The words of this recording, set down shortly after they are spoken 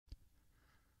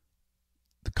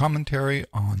Commentary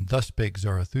on Thus Spake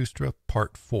Zarathustra,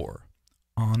 Part 4,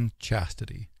 on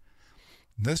Chastity.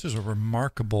 This is a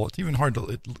remarkable, it's even hard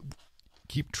to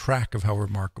keep track of how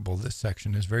remarkable this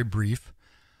section is. Very brief,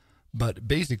 but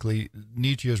basically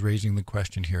Nietzsche is raising the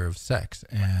question here of sex,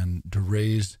 and to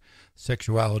raise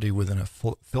sexuality within a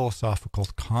philosophical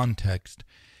context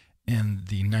in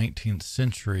the 19th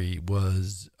century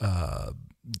was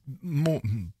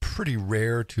pretty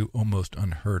rare to almost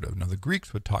unheard of. Now, the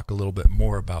Greeks would talk a little bit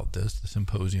more about this, the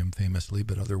Symposium famously,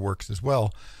 but other works as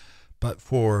well. But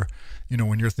for,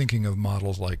 when you're thinking of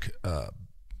models like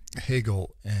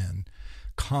Hegel and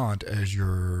Kant as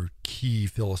your key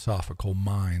philosophical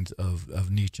minds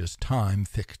of Nietzsche's time,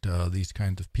 Fichte, these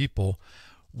kinds of people,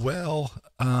 well,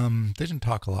 they didn't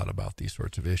talk a lot about these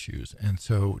sorts of issues. And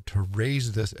so to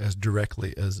raise this as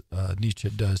directly as Nietzsche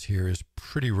does here is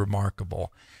pretty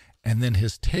remarkable. And then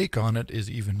his take on it is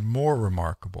even more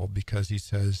remarkable, because he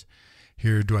says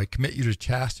here, "Do I commit you to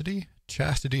chastity?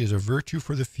 Chastity is a virtue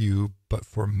for the few, but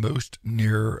for most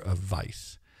nearer a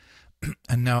vice."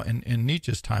 And now in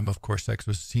Nietzsche's time, of course, sex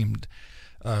was seemed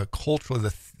culturally,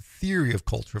 the theory of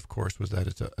culture, of course, was that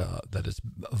it's a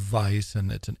vice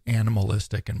and it's an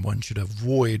animalistic, and one should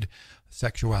avoid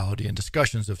sexuality, and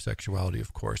discussions of sexuality,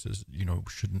 of course, is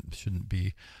shouldn't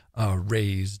be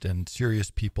raised, and serious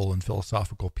people and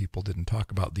philosophical people didn't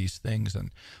talk about these things.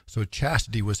 And so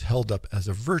chastity was held up as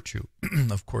a virtue.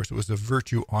 Of course, it was a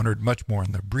virtue honored much more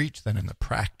in the breach than in the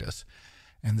practice.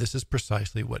 And this is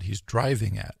precisely what he's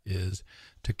driving at, is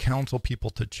to counsel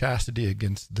people to chastity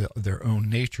against their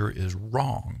own nature is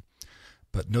wrong.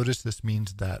 But notice this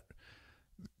means that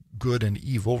good and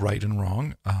evil, right and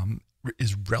wrong,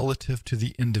 is relative to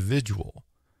the individual.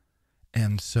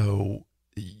 And so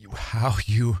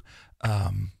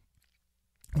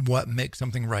what makes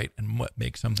something right and what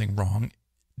makes something wrong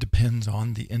depends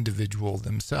on the individual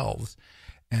themselves.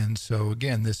 And so,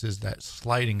 again, this is that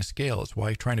sliding scale. It's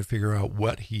why trying to figure out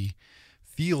what he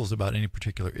feels about any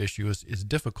particular issue is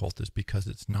difficult, is because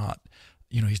it's not,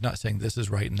 he's not saying this is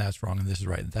right and that's wrong and this is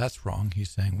right and that's wrong.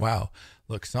 He's saying, wow,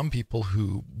 look, some people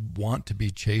who want to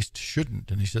be chaste shouldn't.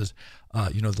 And he says,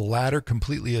 the latter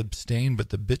completely abstain, but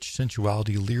the bitch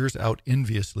sensuality leers out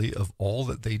enviously of all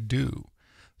that they do.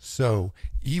 So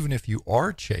even if you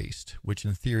are chaste, which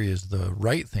in theory is the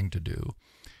right thing to do,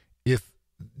 if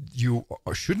you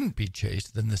shouldn't be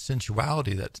chaste, then the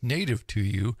sensuality that's native to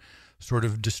you sort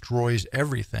of destroys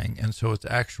everything. And so it's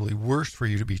actually worse for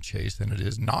you to be chaste than it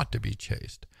is not to be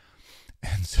chaste.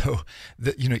 And so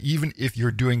that, even if you're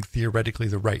doing theoretically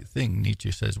the right thing, Nietzsche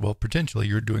says, well, potentially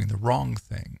you're doing the wrong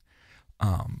thing.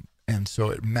 And so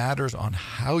it matters on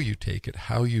how you take it,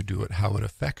 how you do it, how it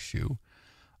affects you,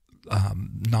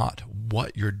 not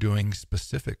what you're doing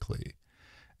specifically.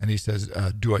 And he says,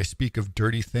 do I speak of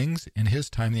dirty things? In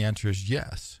his time, the answer is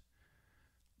yes.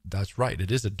 That's right.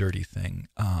 It is a dirty thing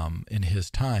in his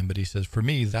time. But he says, for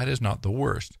me, that is not the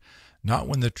worst. Not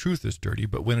when the truth is dirty,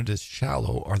 but when it is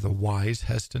shallow, are the wise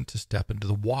hesitant to step into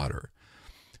the water.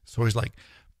 So he's like,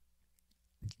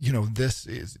 this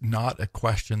is not a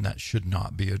question that should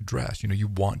not be addressed. You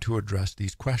want to address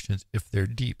these questions if they're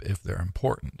deep, if they're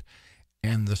important.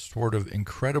 And the sort of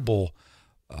incredible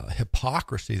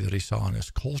hypocrisy that he saw in his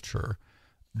culture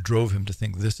drove him to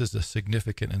think this is a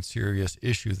significant and serious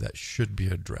issue that should be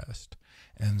addressed.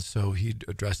 And so he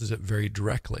addresses it very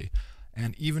directly.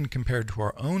 And even compared to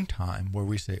our own time, where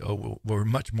we say, oh, well, we're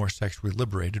much more sexually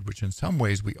liberated, which in some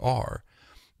ways we are,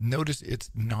 notice it's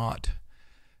not,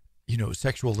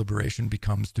 sexual liberation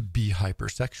becomes to be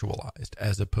hypersexualized,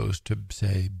 as opposed to,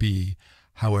 say, be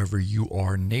however you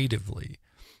are natively.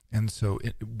 And so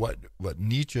what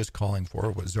Nietzsche is calling for,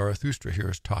 what Zarathustra here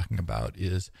is talking about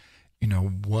is,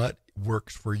 what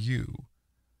works for you?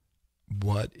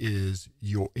 What is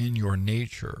in your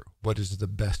nature? What is the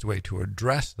best way to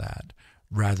address that,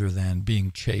 rather than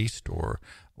being chaste or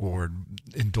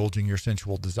indulging your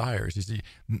sensual desires? You see,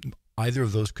 either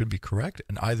of those could be correct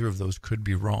and either of those could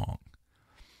be wrong.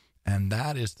 And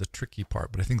that is the tricky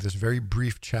part. But I think this very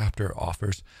brief chapter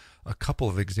offers a couple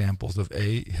of examples of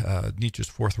Nietzsche's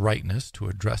forthrightness to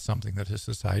address something that his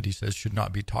society says should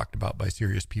not be talked about by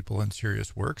serious people in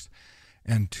serious works,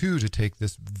 and two, to take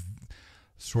this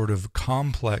sort of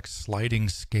complex sliding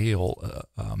scale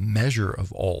measure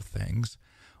of all things,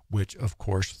 which of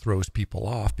course throws people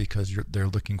off because they're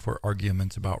looking for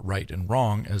arguments about right and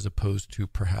wrong, as opposed to,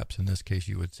 perhaps in this case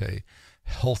you would say,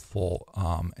 healthful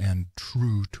and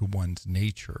true to one's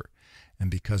nature. And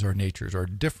because our natures are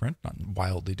different, not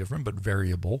wildly different, but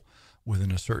variable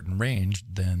within a certain range,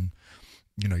 then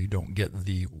you don't get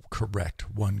the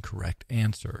one correct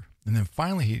answer. And then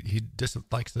finally, he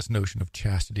dislikes this notion of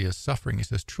chastity as suffering. He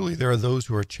says, truly, there are those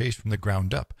who are chaste from the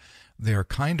ground up. They are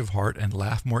kind of heart and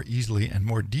laugh more easily and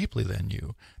more deeply than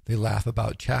you. They laugh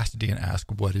about chastity and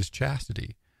ask, what is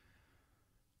chastity?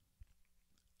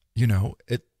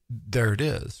 There it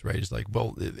is, right? It's like,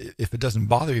 well, if it doesn't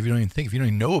bother you, if you don't even think, if you don't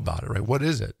even know about it, right? What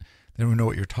is it? They don't know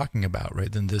what you're talking about,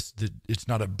 right? Then it's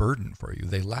not a burden for you.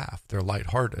 They laugh. They're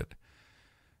lighthearted.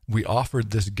 We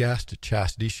offered this guest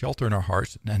chastity, shelter in our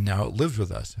hearts, and now it lives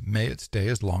with us. May it stay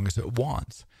as long as it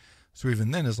wants. So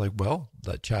even then it's like, well,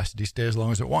 let chastity stay as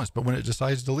long as it wants. But when it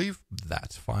decides to leave,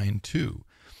 that's fine too.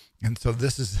 And so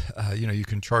this is, you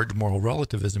can charge moral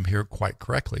relativism here quite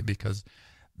correctly, because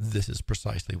this is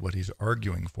precisely what he's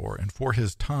arguing for. And for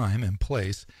his time and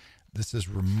place, this is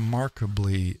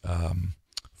remarkably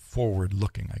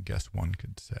forward-looking, I guess one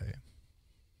could say.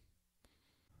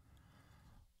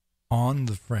 On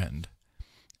the friend.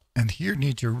 And here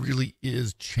Nietzsche really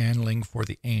is channeling for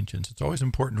the ancients. It's always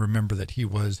important to remember that he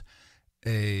was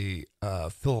a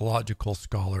philological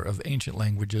scholar of ancient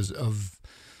languages of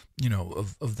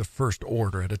the first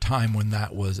order, at a time when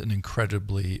that was an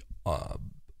incredibly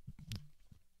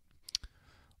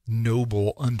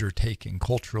noble undertaking.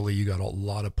 Culturally, you got a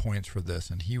lot of points for this,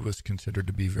 and he was considered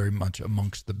to be very much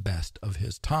amongst the best of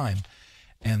his time.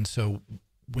 And so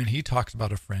when he talks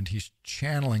about a friend, he's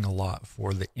channeling a lot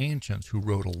for the ancients, who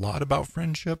wrote a lot about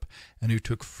friendship and who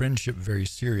took friendship very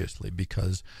seriously,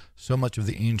 because so much of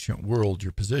the ancient world,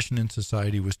 your position in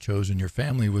society was chosen, your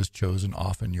family was chosen,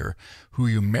 often who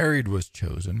you married was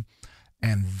chosen,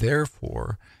 and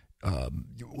therefore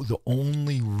the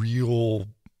only real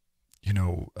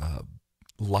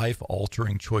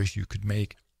life-altering choice you could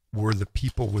make were the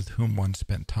people with whom one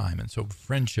spent time. And so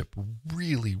friendship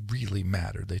really, really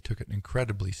mattered. They took it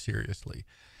incredibly seriously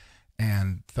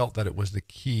and felt that it was the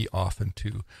key often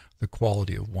to the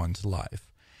quality of one's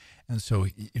life. And so,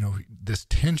 this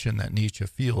tension that Nietzsche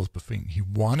feels between, he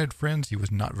wanted friends, he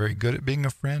was not very good at being a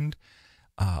friend,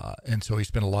 and so he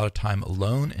spent a lot of time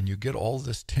alone, and you get all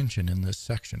this tension in this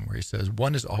section where he says,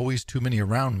 one is always too many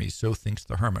around me, so thinks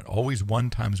the hermit. Always 1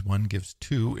 times 1 gives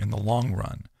 2 in the long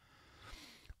run.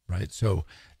 Right? So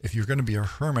if you're going to be a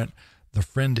hermit, the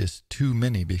friend is too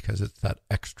many, because it's that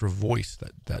extra voice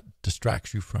that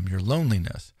distracts you from your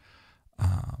loneliness.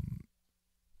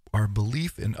 Our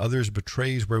belief in others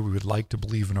betrays where we would like to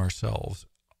believe in ourselves.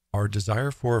 Our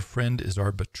desire for a friend is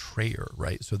our betrayer,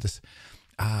 right? So this,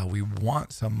 we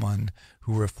want someone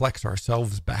who reflects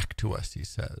ourselves back to us, he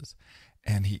says.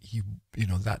 And he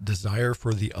that desire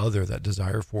for the other, that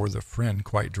desire for the friend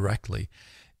quite directly,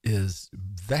 is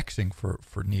vexing for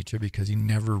Nietzsche, because he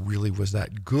never really was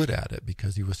that good at it,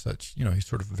 because he was such, he's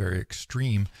sort of very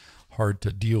extreme, hard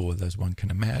to deal with, as one can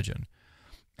imagine.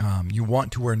 You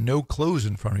want to wear no clothes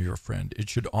in front of your friend. It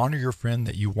should honor your friend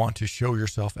that you want to show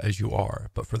yourself as you are,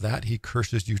 but for that he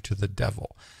curses you to the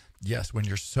devil. Yes, when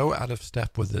you're so out of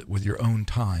step with it, with your own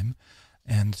time,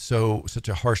 and such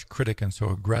a harsh critic and so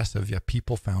aggressive, yet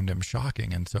people found him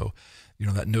shocking. And so,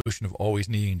 that notion of always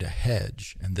needing to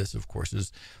hedge, and this, of course,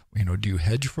 is, do you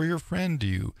hedge for your friend? Do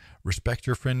you respect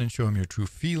your friend and show him your true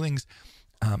feelings?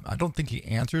 I don't think he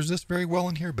answers this very well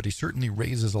in here, but he certainly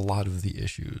raises a lot of the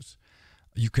issues.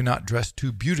 You cannot dress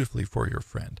too beautifully for your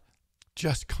friend.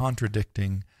 Just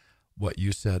contradicting what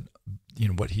you said,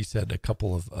 what he said a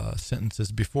couple of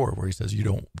sentences before, where he says you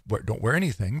don't wear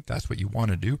anything. That's what you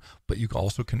want to do, but you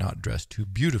also cannot dress too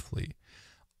beautifully.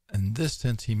 In this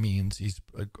sense, he means he's,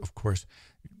 of course,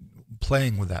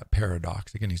 playing with that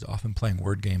paradox. Again, he's often playing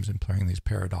word games and playing these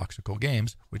paradoxical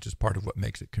games, which is part of what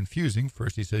makes it confusing.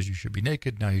 First, he says you should be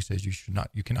naked. Now he says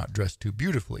you cannot dress too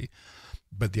beautifully.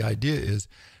 But the idea is,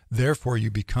 therefore,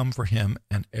 you become for him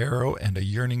an arrow and a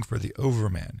yearning for the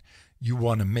overman. You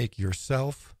want to make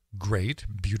yourself great,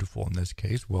 beautiful in this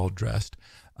case, well-dressed,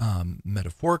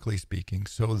 metaphorically speaking,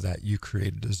 so that you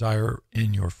create a desire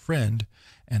in your friend,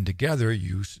 and together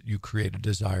you create a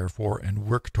desire for and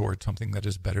work towards something that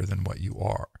is better than what you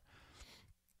are.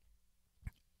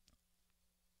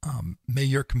 May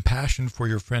your compassion for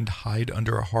your friend hide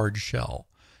under a hard shell.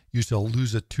 You shall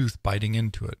lose a tooth biting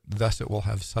into it. Thus it will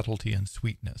have subtlety and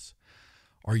sweetness.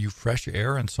 Are you fresh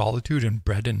air and solitude and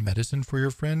bread and medicine for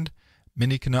your friend?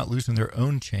 Many cannot loosen their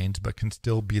own chains, but can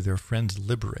still be their friend's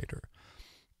liberator.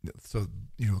 So,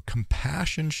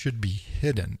 compassion should be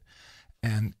hidden.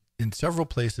 And in several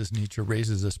places, Nietzsche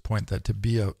raises this point that to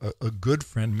be a good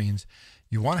friend means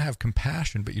you want to have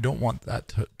compassion, but you don't want that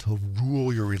to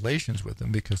rule your relations with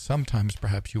them, because sometimes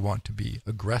perhaps you want to be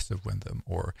aggressive with them,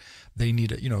 or they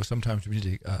need sometimes we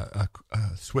need a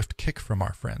swift kick from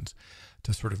our friends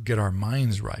to sort of get our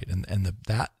minds right.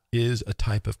 That is a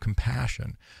type of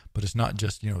compassion, but it's not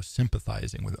just,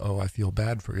 sympathizing with, oh, I feel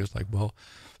bad for you. It's like, well,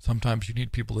 sometimes you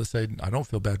need people to say, I don't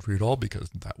feel bad for you at all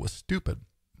because that was stupid.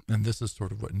 And this is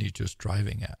sort of what Nietzsche's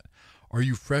driving at. Are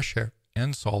you fresh air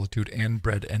and solitude and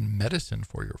bread and medicine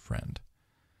for your friend?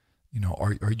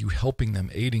 Are you helping them,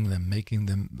 aiding them, making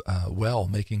them well,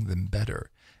 making them better?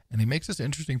 And he makes this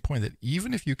interesting point that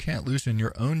even if you can't loosen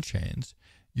your own chains,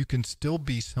 you can still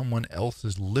be someone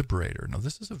else's liberator. Now,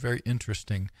 this is a very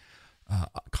interesting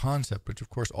concept, which of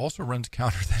course also runs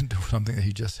counter then to something that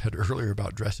he just said earlier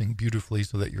about dressing beautifully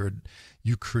so that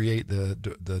you create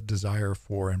the desire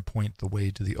for and point the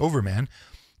way to the overman.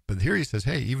 But here he says,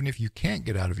 hey, even if you can't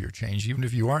get out of your chains, even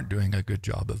if you aren't doing a good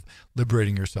job of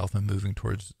liberating yourself and moving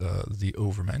towards the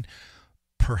overman,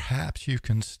 perhaps you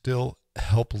can still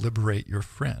help liberate your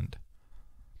friend.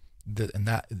 And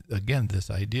that, again, this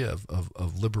idea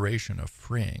of liberation, of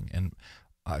freeing. And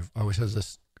I've always had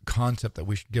this concept that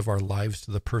we should give our lives to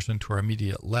the person to our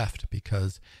immediate left,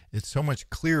 because it's so much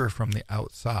clearer from the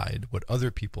outside what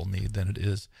other people need than it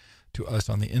is to us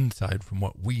on the inside from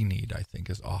what we need. I think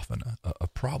is often a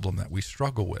problem that we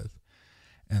struggle with.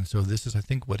 And so this is, I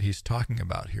think, what he's talking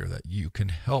about here, that you can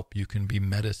help, you can be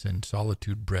medicine,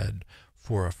 solitude, bread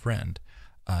for a friend,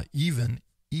 even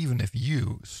if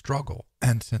you struggle.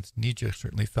 And since Nietzsche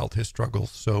certainly felt his struggle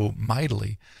so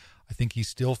mightily, I think he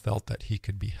still felt that he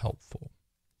could be helpful.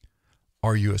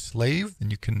 Are you a slave?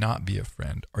 Then you cannot be a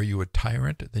friend. Are you a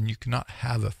tyrant? Then you cannot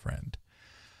have a friend.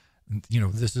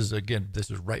 This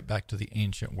is right back to the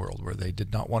ancient world, where they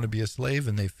did not want to be a slave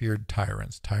and they feared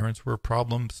tyrants. Tyrants were a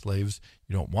problem. Slaves,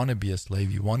 you don't want to be a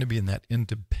slave. You want to be in that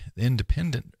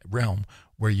independent realm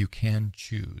where you can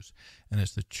choose. And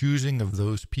it's the choosing of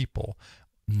those people,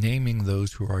 naming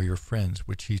those who are your friends,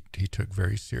 which he took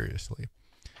very seriously.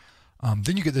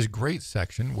 Then you get this great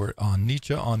section where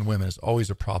Nietzsche on women is always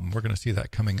a problem. We're going to see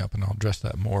that coming up, and I'll address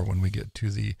that more when we get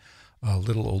to the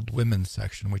little old women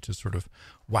section, which is sort of,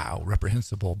 wow,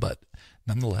 reprehensible, but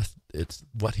nonetheless, it's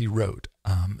what he wrote.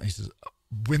 He says,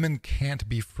 women can't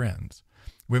be friends.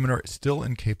 Women are still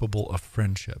incapable of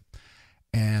friendship.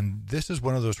 And this is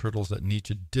one of those hurdles that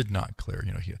Nietzsche did not clear.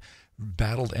 He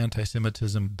battled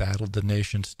anti-Semitism, battled the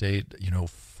nation state,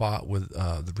 fought with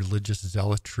the religious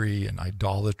zealotry and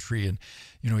idolatry and,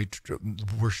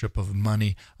 worship of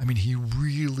money. I mean, he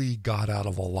really got out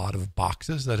of a lot of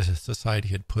boxes that his society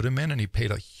had put him in, and he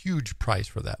paid a huge price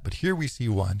for that. But here we see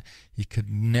one. He could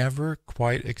never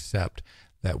quite accept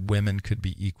that women could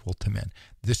be equal to men.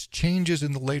 This changes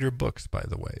in the later books, by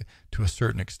the way, to a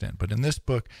certain extent. But in this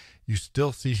book, you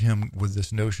still see him with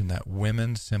this notion that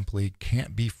women simply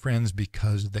can't be friends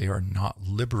because they are not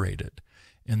liberated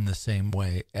in the same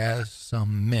way as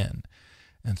some men.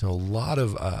 And so a lot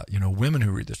of, women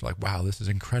who read this are like, wow, this is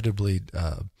incredibly,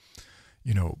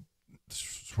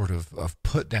 sort of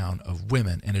put down of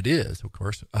women, and it is, of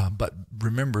course, but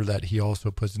remember that he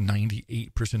also puts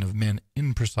 98% of men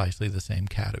in precisely the same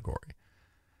category.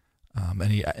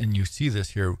 And you see this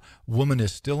here. Woman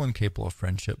is still incapable of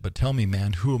friendship, but tell me,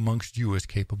 man, who amongst you is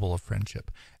capable of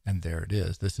friendship? And there it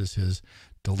is. This is his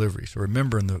delivery. So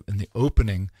remember, in the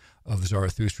opening of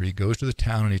Zarathustra, he goes to the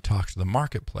town and he talks to the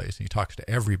marketplace, and he talks to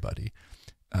everybody.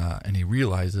 And he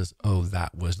realizes, oh,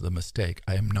 that was the mistake.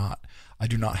 I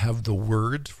do not have the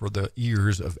words for the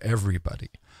ears of everybody,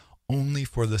 only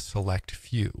for the select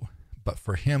few. But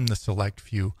for him, the select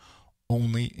few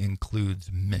only includes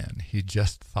men. He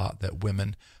just thought that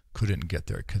women couldn't get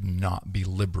there, could not be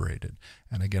liberated.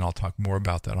 And again, I'll talk more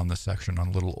about that on the section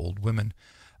on Little Old Women.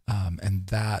 And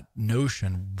that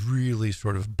notion really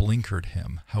sort of blinkered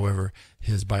him. However,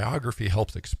 his biography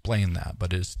helps explain that,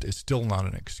 but it's still not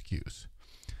an excuse.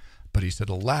 But he said,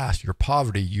 alas, your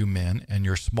poverty, you men, and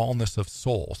your smallness of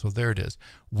soul. So there it is.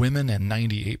 Women and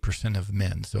 98% of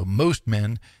men. So most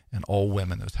men and all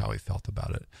women is how he felt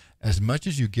about it. As much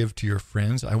as you give to your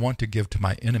friends, I want to give to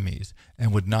my enemies,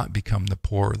 and would not become the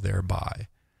poorer thereby.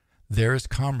 There is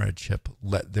comradeship,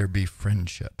 let there be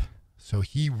friendship. So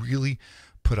he really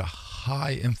put a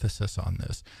high emphasis on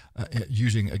this,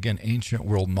 using, again, ancient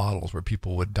world models where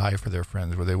people would die for their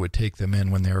friends, where they would take them in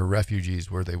when they were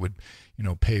refugees, where they would,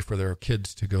 pay for their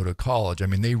kids to go to college. I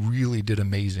mean, they really did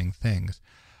amazing things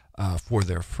for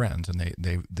their friends, and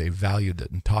they valued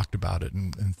it and talked about it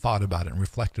and thought about it and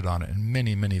reflected on it in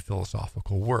many, many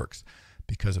philosophical works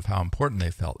because of how important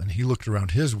they felt. And he looked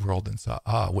around his world and saw,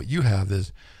 what you have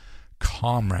is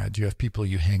comrades, you have people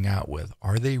you hang out with.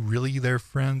 Are they really their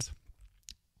friends?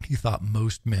 He thought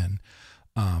most men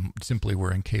simply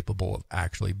were incapable of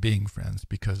actually being friends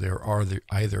because they are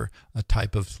either a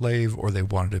type of slave or they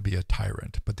wanted to be a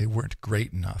tyrant, but they weren't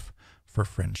great enough for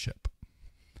friendship.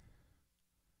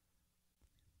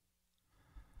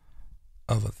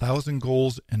 Of 1,000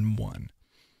 goals in one.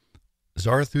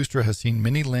 Zarathustra has seen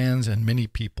many lands and many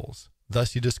peoples.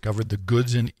 Thus he discovered the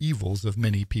goods and evils of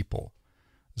many people.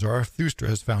 Zarathustra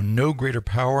has found no greater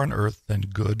power on earth than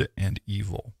good and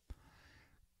evil.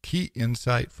 Key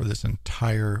insight for this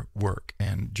entire work,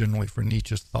 and generally for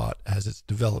Nietzsche's thought as it's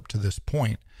developed to this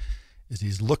point, is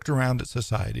he's looked around at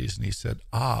societies and he said,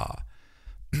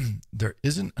 there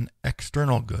isn't an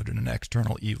external good and an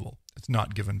external evil. It's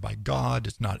not given by God.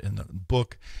 It's not in the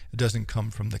book. It doesn't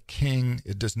come from the king.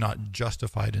 It is not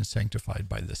justified and sanctified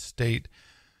by the state.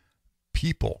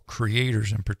 People,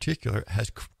 creators in particular,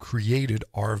 has created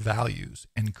our values.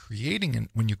 And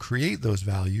when you create those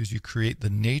values, you create the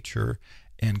nature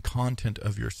and content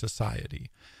of your society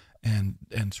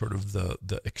and sort of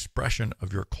the expression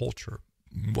of your culture.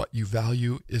 What you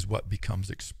value is what becomes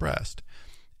expressed.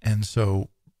 And so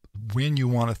when you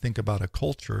want to think about a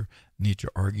culture, Nietzsche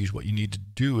argues what you need to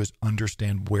do is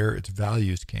understand where its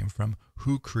values came from,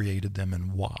 who created them,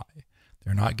 and why.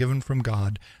 They're not given from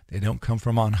God. They don't come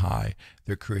from on high.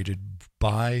 They're created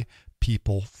by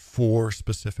people for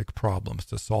specific problems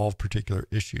to solve particular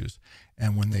issues.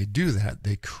 And when they do that,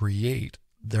 they create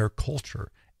their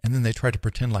culture. And then they try to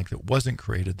pretend like it wasn't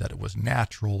created, that it was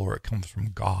natural or it comes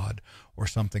from God or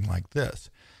something like this.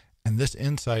 And this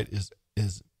insight is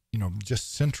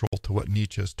just central to what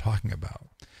Nietzsche is talking about.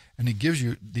 And he gives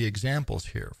you the examples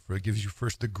here. It gives you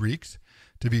first the Greeks,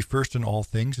 to be first in all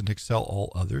things and excel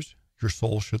all others. Your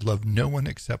soul should love no one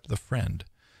except the friend.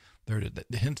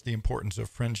 Hence the importance of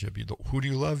friendship. Who do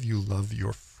you love? You love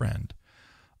your friend.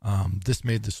 This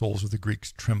made the souls of the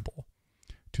Greeks tremble.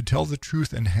 To tell the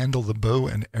truth and handle the bow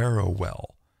and arrow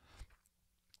well.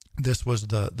 This was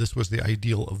the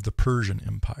ideal of the Persian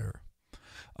Empire.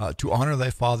 To honor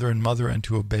thy father and mother and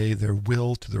to obey their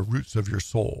will to the roots of your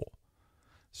soul.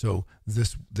 So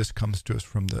this comes to us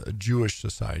from the Jewish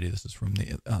society. This is from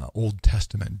the Old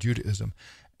Testament, Judaism,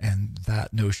 and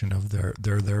that notion of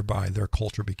thereby their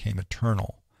culture became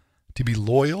eternal. To be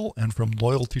loyal, and from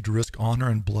loyalty to risk honor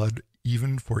and blood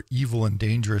even for evil and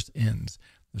dangerous ends.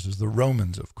 This is the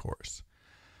Romans, of course.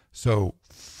 So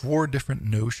 4 different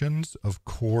notions of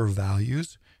core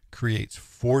values creates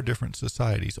 4 different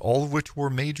societies, all of which were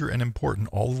major and important,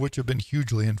 all of which have been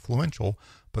hugely influential,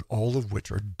 but all of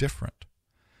which are different.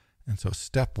 And so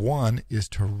step 1 is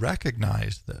to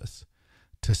recognize this,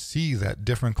 to see that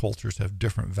different cultures have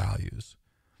different values.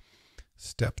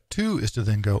 Step 2 is to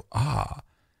then go,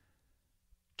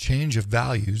 change of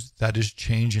values, that is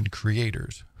change in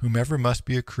creators. Whomever must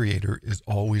be a creator is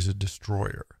always a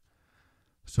destroyer.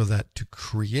 So that to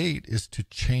create is to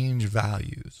change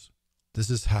values.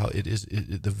 This is how it is.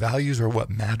 The values are what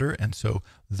matter, and so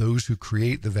those who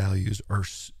create the values are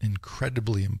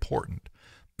incredibly important.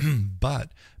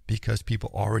 But because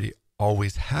people already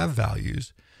always have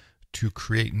values, to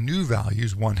create new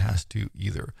values, one has to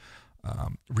either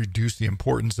reduce the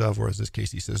importance of, or as this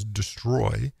case he says,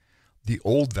 destroy the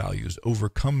old values,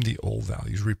 overcome the old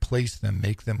values, replace them,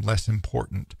 make them less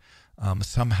important,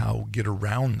 somehow get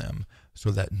around them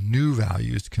so that new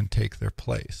values can take their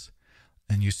place.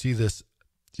 And you see this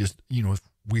just, if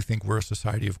we think we're a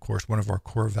society, of course, one of our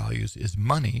core values is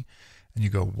money. And you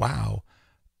go, wow,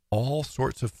 all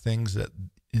sorts of things that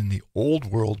in the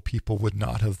old world people would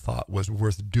not have thought was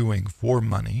worth doing for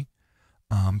money,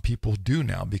 people do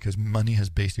now because money has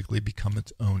basically become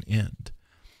its own end.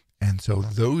 And so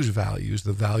those values,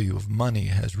 the value of money,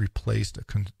 has replaced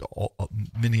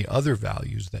many other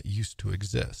values that used to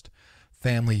exist.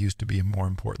 Family used to be more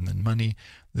important than money.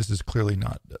 This is clearly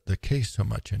not the case so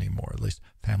much anymore. At least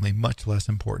family much less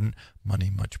important,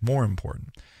 money much more important.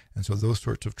 And so those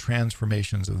sorts of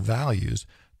transformations of values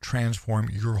transform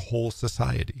your whole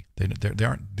society.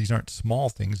 These aren't small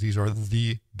things. These are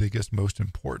the biggest, most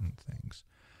important things.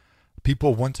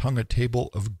 People once hung a table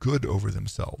of good over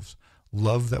themselves.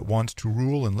 Love that wants to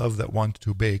rule and love that wants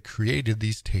to obey created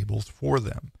these tables for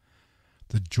them.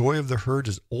 The joy of the herd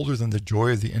is older than the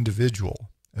joy of the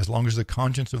individual. As long as the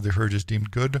conscience of the herd is deemed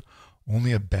good,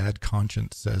 only a bad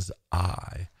conscience says,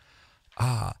 I.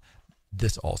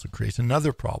 This also creates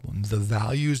another problem. The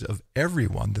values of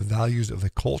everyone, the values of a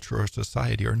culture or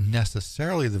society are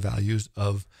necessarily the values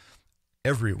of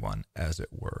everyone, as it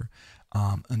were,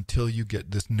 until you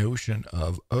get this notion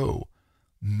of,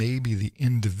 maybe the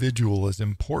individual is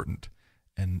important.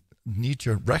 And Nietzsche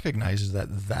recognizes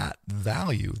that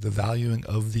value, the valuing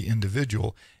of the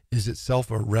individual, is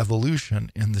itself a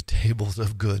revolution in the tables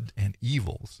of good and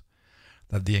evils.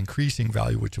 That the increasing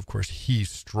value, which of course he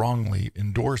strongly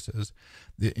endorses,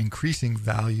 the increasing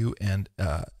value and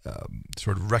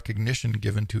sort of recognition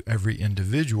given to every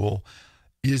individual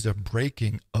is a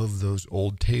breaking of those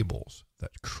old tables.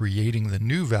 That creating the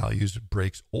new values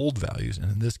breaks old values.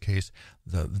 And in this case,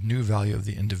 the new value of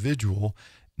the individual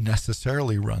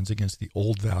necessarily runs against the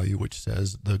old value, which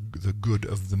says the good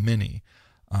of the many.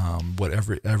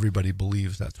 Whatever everybody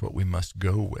believes, that's what we must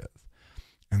go with.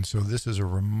 And so this is a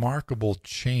remarkable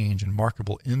change and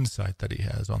remarkable insight that he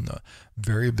has on the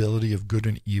variability of good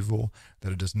and evil,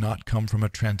 that it does not come from a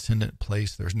transcendent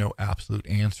place. There's no absolute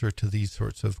answer to these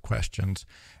sorts of questions.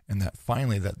 And that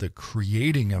finally, that the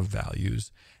creating of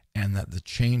values and that the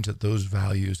change that those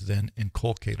values then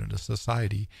inculcate into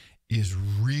society is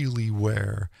really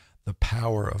where the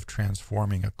power of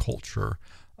transforming a culture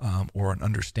or an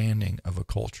understanding of a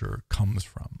culture comes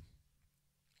from.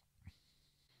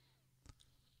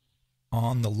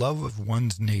 On the love of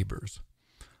one's neighbors.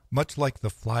 Much like the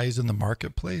flies in the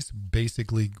marketplace,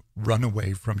 basically run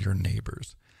away from your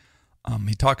neighbors.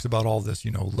 He talks about all this,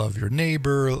 love your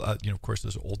neighbor, of course,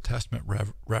 this Old Testament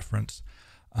reference,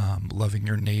 loving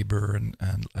your neighbor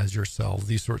and as yourself,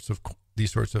 these sorts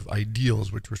of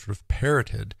ideals, which were sort of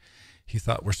parroted, he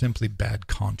thought were simply bad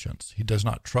conscience. He does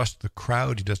not trust the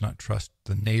crowd. He does not trust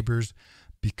the neighbors,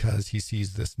 because he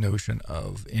sees this notion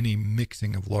of any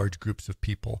mixing of large groups of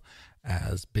people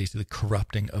as basically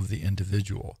corrupting of the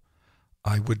individual.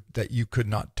 That you could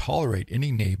not tolerate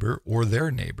any neighbor or their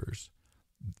neighbors,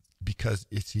 because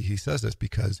he says this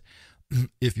because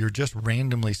if you're just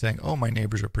randomly saying, oh, my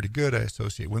neighbors are pretty good, I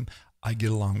associate with them, I get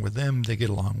along with them, they get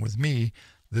along with me,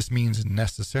 this means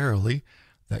necessarily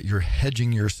that you're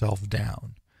hedging yourself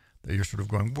down. That you're sort of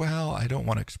going, well, I don't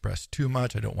want to express too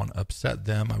much. I don't want to upset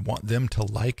them. I want them to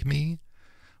like me,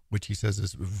 which he says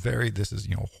is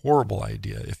a horrible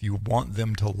idea. If you want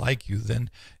them to like you, then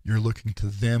you're looking to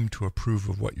them to approve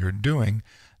of what you're doing.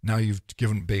 Now you've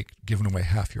given away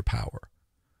half your power,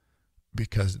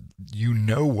 because you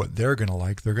know what they're going to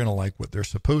like. They're going to like what they're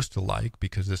supposed to like,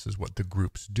 because this is what the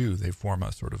groups do. They form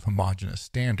a sort of homogeneous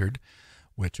standard,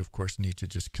 which of course Nietzsche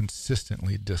just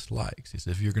consistently dislikes. He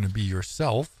says, if you're going to be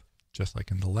yourself, just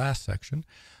like in the last section,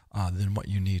 then what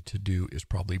you need to do is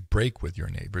probably break with your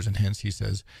neighbors. And hence he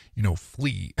says,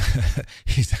 flee.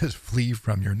 He says, flee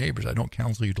from your neighbors. I don't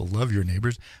counsel you to love your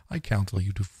neighbors. I counsel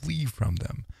you to flee from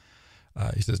them.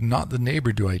 He says, not the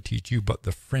neighbor do I teach you, but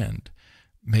the friend.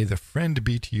 May the friend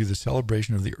be to you the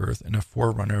celebration of the earth and a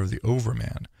forerunner of the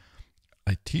overman.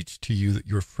 I teach to you that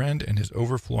your friend and his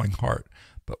overflowing heart,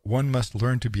 but one must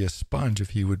learn to be a sponge if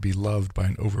he would be loved by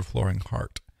an overflowing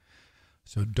heart.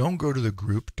 So don't go to the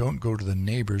group, don't go to the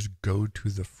neighbors, go to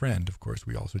the friend. Of course,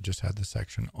 we also just had the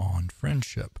section on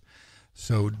friendship.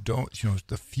 So don't,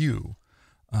 the few,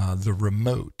 the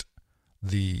remote,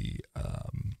 the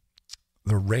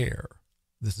rare.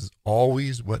 This is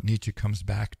always what Nietzsche comes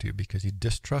back to, because he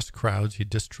distrusts crowds, he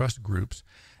distrusts groups,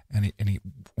 and he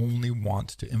only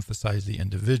wants to emphasize the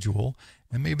individual,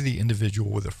 and maybe the individual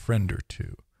with a friend or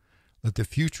two. Let the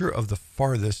future of the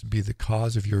farthest be the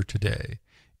cause of your today.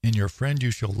 In your friend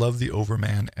you shall love the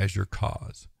overman as your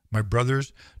cause. My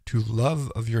brothers, to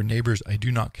love of your neighbors I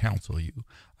do not counsel you.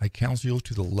 I counsel you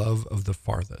to the love of the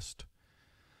farthest.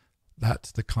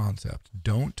 That's the concept.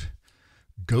 Don't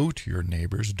go to your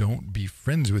neighbors. Don't be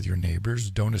friends with your neighbors.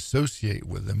 Don't associate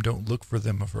with them. Don't look for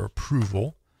them for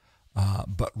approval,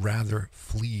 but rather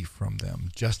flee from them,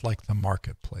 just like the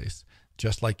marketplace.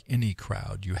 Just like any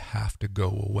crowd, you have to go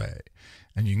away.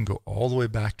 And you can go all the way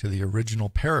back to the original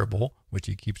parable, which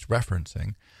he keeps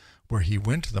referencing, where he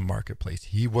went to the marketplace.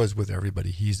 He was with everybody.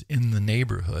 He's in the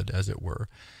neighborhood, as it were,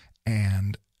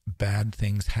 and bad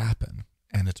things happen.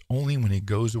 And it's only when he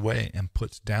goes away and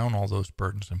puts down all those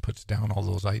burdens and puts down all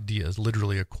those ideas,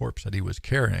 literally a corpse that he was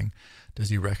carrying, does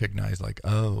he recognize, like,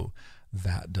 oh,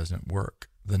 that doesn't work.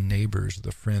 The neighbors,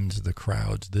 the friends, the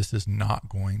crowds, this is not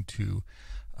going to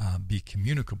be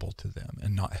communicable to them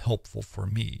and not helpful for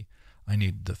me. I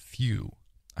need the few.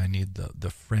 I need the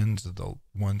friends, the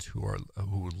ones who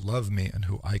love me and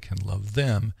who I can love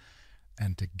them.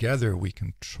 And together we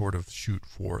can sort of shoot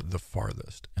for the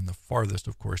farthest. And the farthest,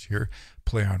 of course, here,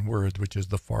 play on words, which is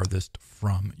the farthest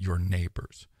from your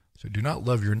neighbors. So do not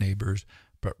love your neighbors,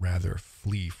 but rather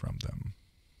flee from them.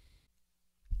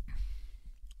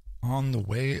 On the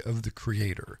way of the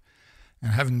Creator.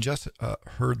 And having just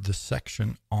heard the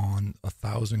section on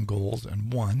 1,000 Goals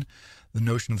and 1, the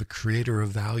notion of the creator of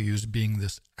values being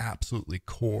this absolutely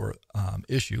core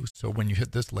issue. So when you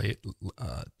hit this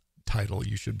title,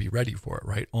 you should be ready for it,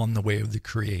 right? On the way of the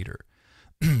creator.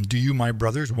 Do you, my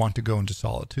brothers, want to go into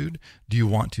solitude? Do you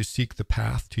want to seek the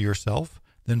path to yourself?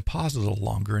 Then pause a little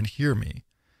longer and hear me.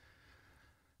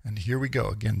 And here we go.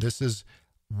 Again, this is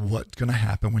what's going to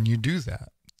happen when you do that.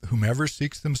 Whomever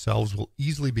seeks themselves will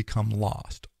easily become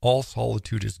lost. All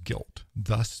solitude is guilt.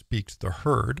 Thus speaks the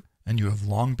herd, and you have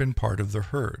long been part of the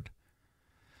herd.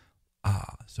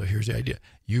 So here's the idea.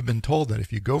 You've been told that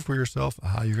if you go for yourself,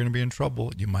 you're going to be in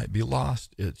trouble. You might be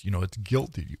lost. It's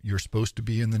guilt. You're supposed to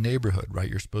be in the neighborhood, right?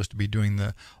 You're supposed to be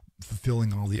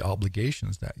fulfilling all the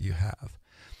obligations that you have.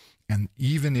 And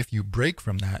even if you break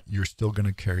from that, you're still going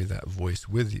to carry that voice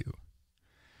with you.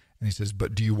 And he says,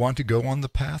 but do you want to go on the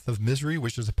path of misery,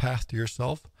 which is a path to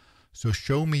yourself? So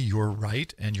show me your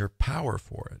right and your power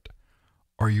for it.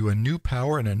 Are you a new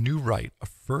power and a new right, a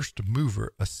first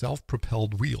mover, a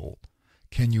self-propelled wheel?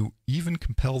 Can you even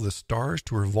compel the stars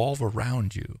to revolve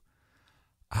around you?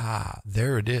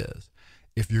 There it is.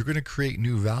 If you're going to create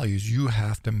new values, you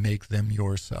have to make them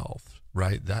yourself,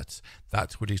 right? That's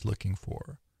what he's looking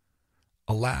for.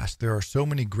 Alas, there are so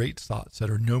many great thoughts that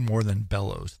are no more than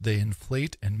bellows. They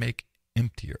inflate and make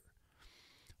emptier,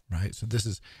 right? So this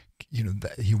is,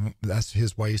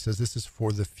 that's why he says this is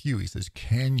for the few. He says,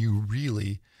 can you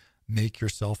really make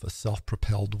yourself a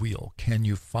self-propelled wheel? Can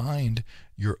you find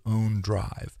your own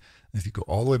drive? And if you go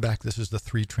all the way back, this is the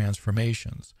 3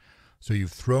 transformations. So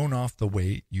you've thrown off the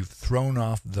weight, you've thrown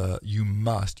off the you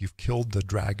must, you've killed the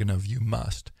dragon of you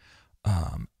must.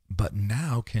 But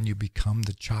now can you become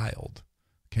the child?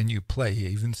 Can you play? He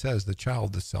even says the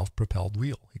child, the self-propelled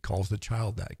wheel. He calls the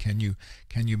child that. Can you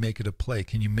make it a play?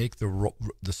 Can you make the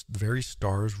very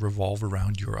stars revolve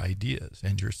around your ideas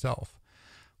and yourself?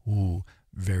 Ooh,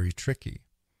 very tricky.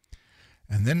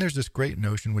 And then there's this great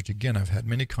notion, which again, I've had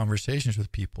many conversations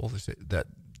with people that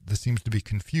this seems to be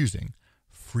confusing.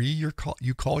 Free you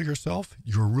call yourself?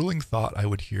 Your ruling thought, I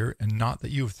would hear, and not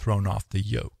that you have thrown off the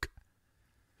yoke.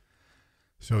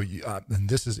 So, and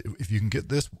this is, if you can get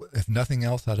this, if nothing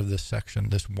else out of this section,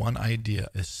 this one idea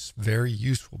is very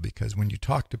useful, because when you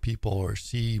talk to people or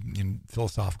see in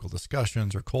philosophical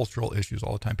discussions or cultural issues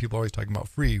all the time, people are always talking about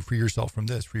free yourself from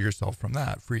this, free yourself from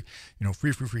that, free,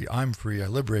 free, I'm free, I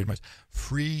liberated myself.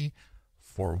 Free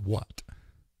for what?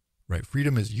 Right?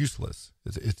 Freedom is useless.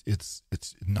 It's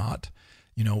not,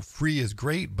 free is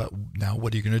great, but now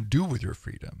what are you going to do with your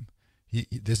freedom?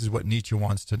 This is what Nietzsche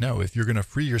wants to know. If you're going to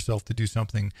free yourself to do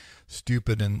something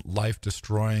stupid and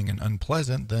life-destroying and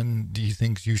unpleasant, then he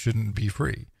thinks you shouldn't be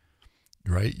free,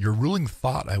 right? Your ruling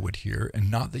thought, I would hear,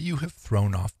 and not that you have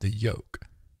thrown off the yoke.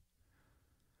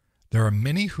 There are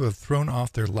many who have thrown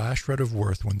off their last shred of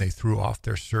worth when they threw off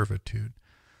their servitude.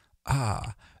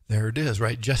 There it is,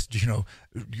 right? Just,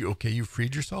 you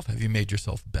freed yourself. Have you made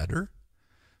yourself better?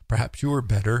 Perhaps you were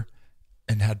better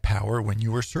and had power when you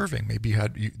were serving. Maybe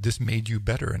this made you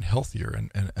better and healthier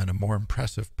and a more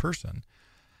impressive person.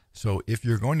 So if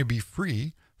you're going to be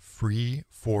free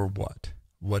for what?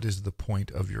 What is the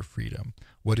point of your freedom?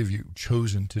 What have you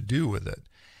chosen to do with it?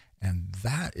 And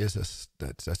that is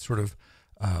that sort of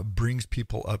brings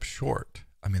people up short.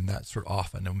 I mean, that's sort of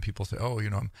often when people say,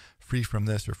 I'm free from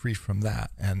this or free from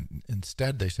that. And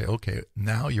instead they say, okay,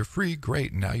 now you're free.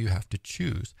 Great. Now you have to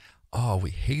choose. Oh, we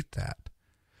hate that.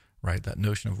 Right? That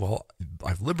notion of, well,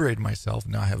 I've liberated myself.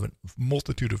 Now I have a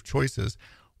multitude of choices.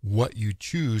 What you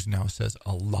choose now says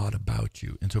a lot about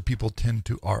you. And so people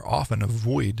are often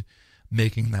avoid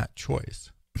making that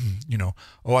choice.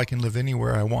 I can live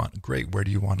anywhere I want. Great. Where do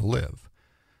you want to live?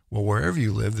 Well, wherever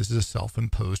you live, this is a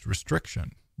self-imposed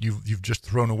restriction. You've just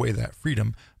thrown away that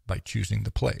freedom by choosing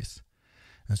the place.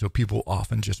 And so people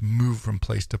often just move from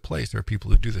place to place. There are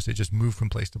people who do this. They just move from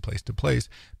place to place to place,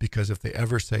 because if they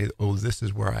ever say, this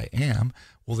is where I am,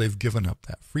 well, they've given up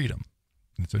that freedom.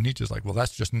 And so Nietzsche's like, well,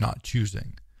 that's just not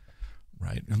choosing,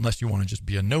 right? Unless you want to just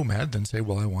be a nomad, then say,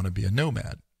 well, I want to be a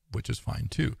nomad, which is fine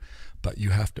too. But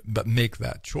you have to, make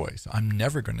that choice. I'm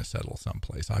never going to settle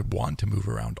someplace. I want to move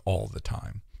around all the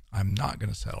time. I'm not going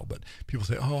to settle. But people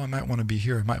say, I might want to be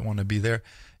here. I might want to be there.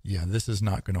 Yeah, this is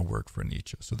not going to work for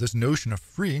Nietzsche. So this notion of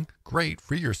freeing, great,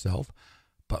 free yourself,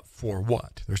 but for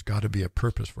what? There's got to be a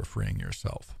purpose for freeing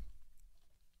yourself.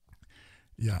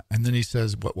 Yeah, and then he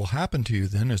says, what will happen to you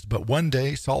then is, but one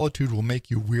day solitude will make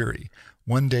you weary.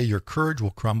 One day your courage will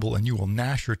crumble and you will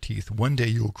gnash your teeth. One day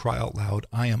you will cry out loud,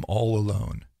 I am all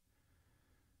alone.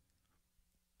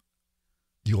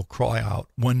 You'll cry out,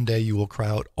 one day you will cry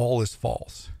out, all is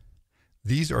false.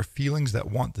 These are feelings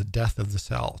that want the death of the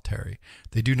solitary.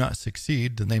 They do not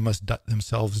succeed, then they must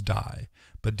themselves die.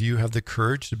 But do you have the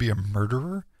courage to be a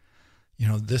murderer?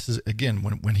 This is, again,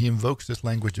 when he invokes this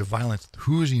language of violence,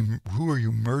 who are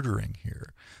you murdering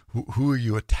here? Who are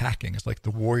you attacking? It's like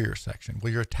the warrior section.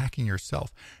 Well, you're attacking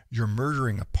yourself. You're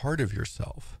murdering a part of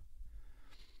yourself.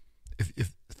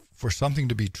 If for something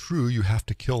to be true, you have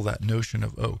to kill that notion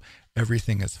of,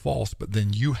 everything is false, but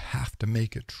then you have to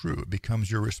make it true. It becomes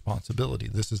your responsibility.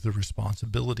 This is the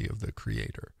responsibility of the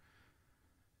Creator.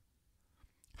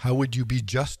 How would you be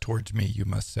just towards me, you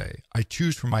must say. I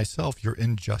choose for myself your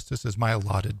injustice as my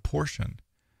allotted portion.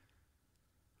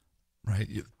 Right?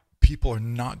 People are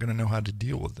not going to know how to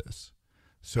deal with this.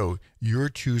 So you're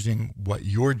choosing what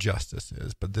your justice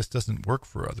is, but this doesn't work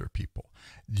for other people.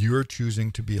 You're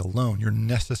choosing to be alone. You're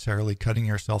necessarily cutting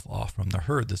yourself off from the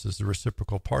herd. This is the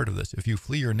reciprocal part of this. If you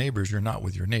flee your neighbors, you're not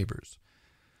with your neighbors.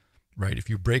 Right?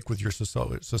 If you break with your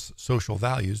social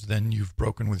values, then you've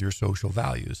broken with your social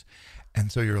values.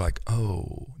 And so you're like,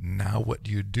 now what do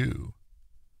you do?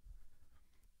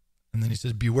 And then he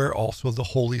says, beware also of the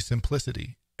holy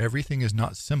simplicity. Everything is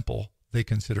not simple. They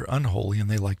consider unholy, and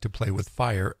they like to play with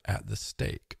fire at the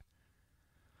stake.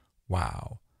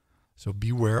 Wow. So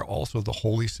beware also of the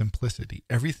holy simplicity.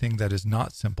 Everything that is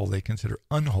not simple, they consider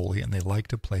unholy, and they like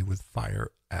to play with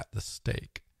fire at the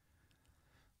stake.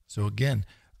 So again,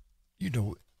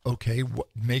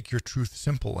 make your truth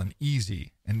simple and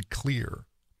easy and clear.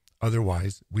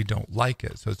 Otherwise, we don't like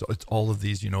it. So it's all of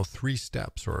these, 3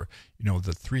 steps, or, the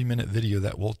 3-minute video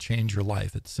that will change your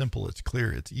life. It's simple, it's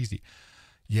clear, it's easy.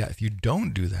 Yeah, if you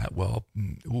don't do that, well,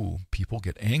 people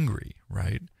get angry,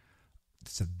 right?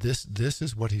 So this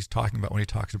is what he's talking about when he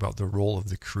talks about the role of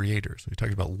the Creator. So he's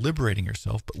talking about liberating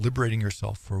yourself, but liberating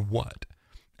yourself for what?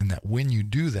 And that when you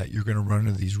do that, you're going to run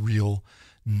into these real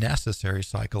necessary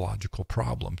psychological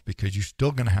problems, because you're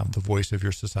still going to have the voice of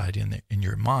your society in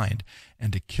your mind.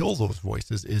 And to kill those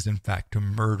voices is, in fact, to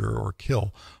murder or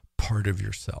kill part of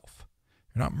yourself.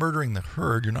 You're not murdering the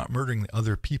herd. You're not murdering the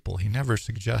other people. He never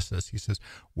suggests this. He says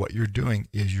what you're doing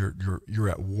is you're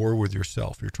at war with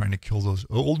yourself. You're trying to kill those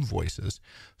old voices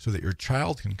so that your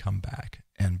child can come back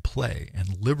and play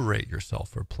and liberate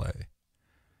yourself for play.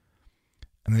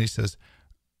 And then he says,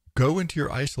 go into your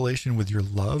isolation with your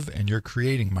love and your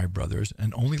creating, my brothers,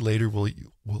 and only later will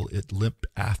it limp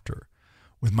after.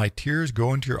 With my tears,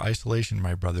 go into your isolation,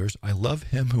 my brothers. I love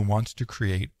him who wants to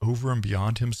create over and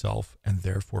beyond himself and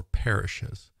therefore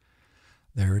perishes.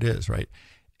 There it is, right?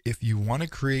 If you want to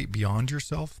create beyond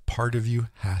yourself, part of you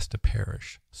has to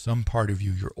perish. Some part of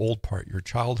you, your old part, your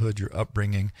childhood, your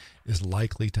upbringing, is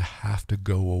likely to have to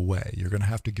go away. You're going to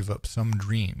have to give up some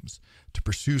dreams. To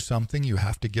pursue something, you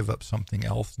have to give up something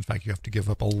else. In fact, you have to give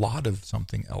up a lot of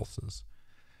something else's.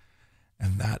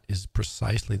 And that is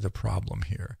precisely the problem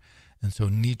here. And so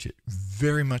Nietzsche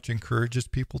very much encourages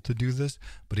people to do this,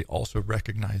 but he also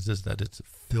recognizes that it's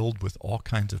filled with all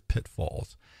kinds of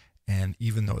pitfalls. And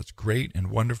even though it's great and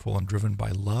wonderful and driven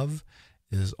by love,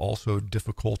 it is also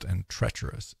difficult and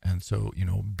treacherous. And so,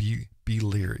 be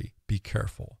leery, be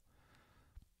careful.